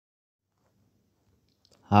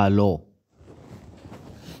Hello.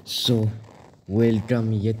 So,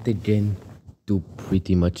 welcome yet again to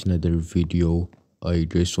pretty much another video. I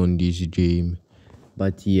guess on this game.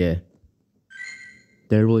 But yeah,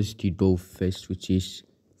 there was the Go Fest, which is,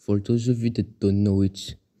 for those of you that don't know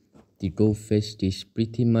it, the Go Fest is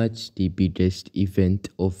pretty much the biggest event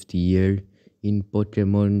of the year in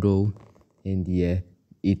Pokemon Go. And yeah,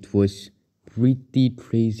 it was pretty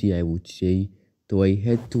crazy, I would say. Though I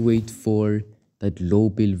had to wait for that low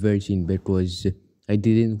bill version because I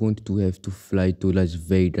didn't want to have to fly to Las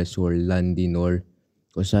Vegas or London or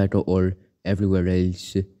Osaka or everywhere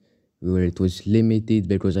else where it was limited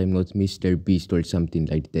because I'm not Mr. Beast or something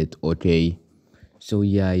like that, okay? So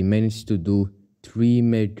yeah, I managed to do 3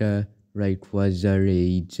 Mega Rayquaza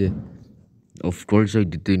raids. Of course, I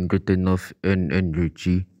didn't get enough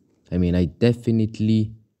energy. I mean, I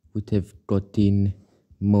definitely would have gotten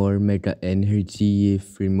more Mega Energy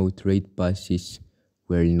if remote raid passes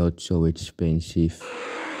were not so expensive.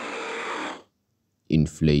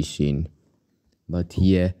 Inflation. But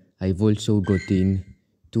yeah, I've also gotten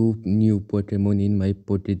 2 new Pokemon in my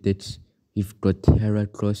Pokédex. We've got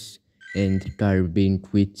Heracross and Carbink,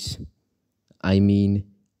 which, I mean,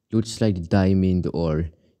 looks like Diamond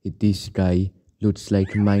Ore. This guy looks like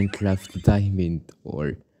Minecraft Diamond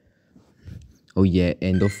Ore. Oh yeah,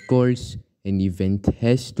 and of course, an event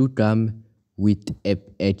has to come with an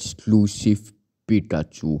exclusive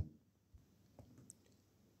Pikachu.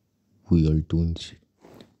 We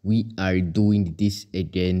are doing this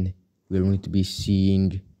again. We're going to be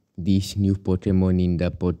seeing these new Pokemon in the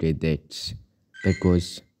Pokédex.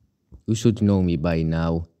 Because you should know me by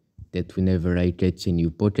now that whenever I catch a new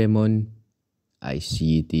Pokemon, I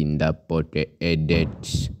see it in the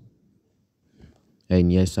Pokédex.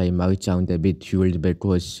 And yes, I might sound a bit weird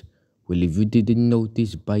because, well, if you didn't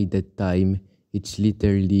notice by that time, it's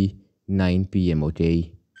literally 9 p.m.,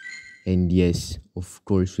 okay? And yes, of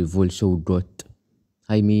course, we've also got,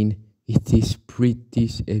 I mean, it is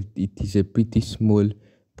a pretty small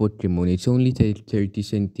Pokemon. It's only 30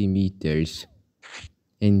 centimeters.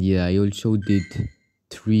 And yeah, I also did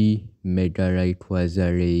 3 Mega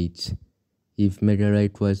Rayquaza raids. If Mega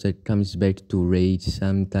Rayquaza comes back to raid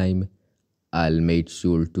sometime, I'll make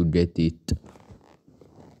sure to get it.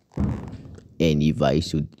 And if I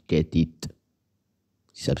should get it,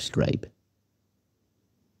 subscribe.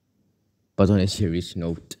 But on a serious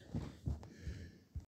note,